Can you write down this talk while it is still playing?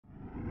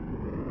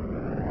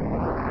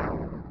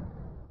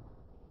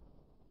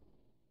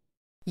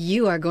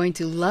You are going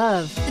to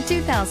love the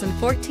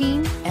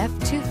 2014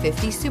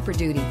 F-250 Super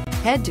Duty.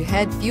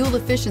 Head-to-head fuel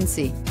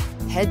efficiency,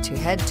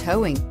 head-to-head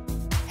towing,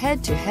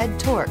 head-to-head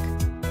torque.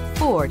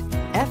 Ford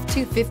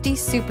F-250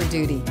 Super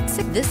Duty.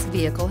 This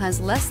vehicle has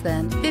less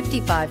than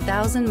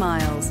 55,000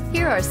 miles.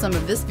 Here are some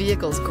of this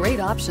vehicle's great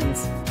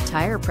options: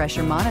 tire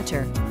pressure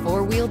monitor,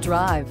 four-wheel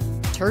drive,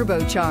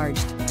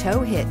 turbocharged, tow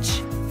hitch,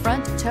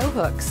 front tow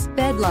hooks,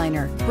 bed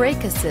liner,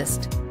 brake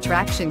assist,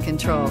 traction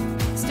control,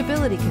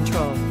 stability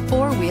control,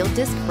 four-wheel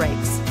disc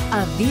brakes.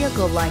 A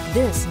vehicle like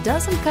this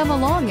doesn't come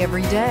along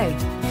every day.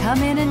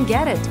 Come in and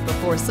get it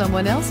before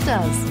someone else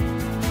does.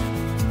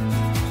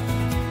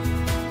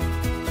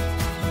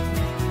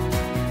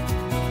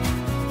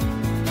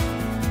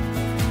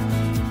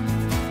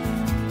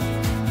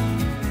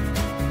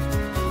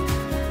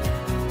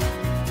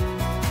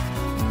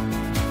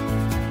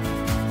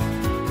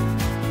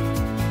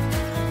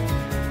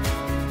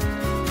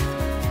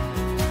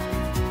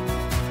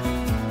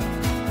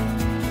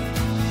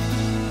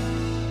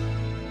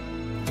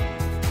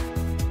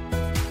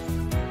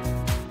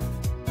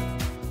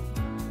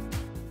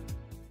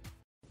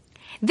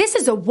 This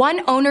is a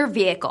one-owner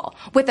vehicle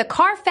with a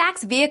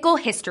Carfax Vehicle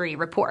History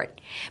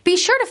Report. Be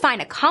sure to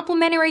find a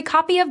complimentary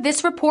copy of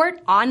this report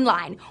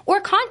online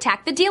or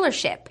contact the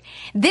dealership.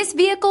 This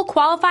vehicle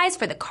qualifies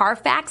for the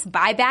Carfax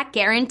Buyback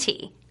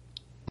Guarantee.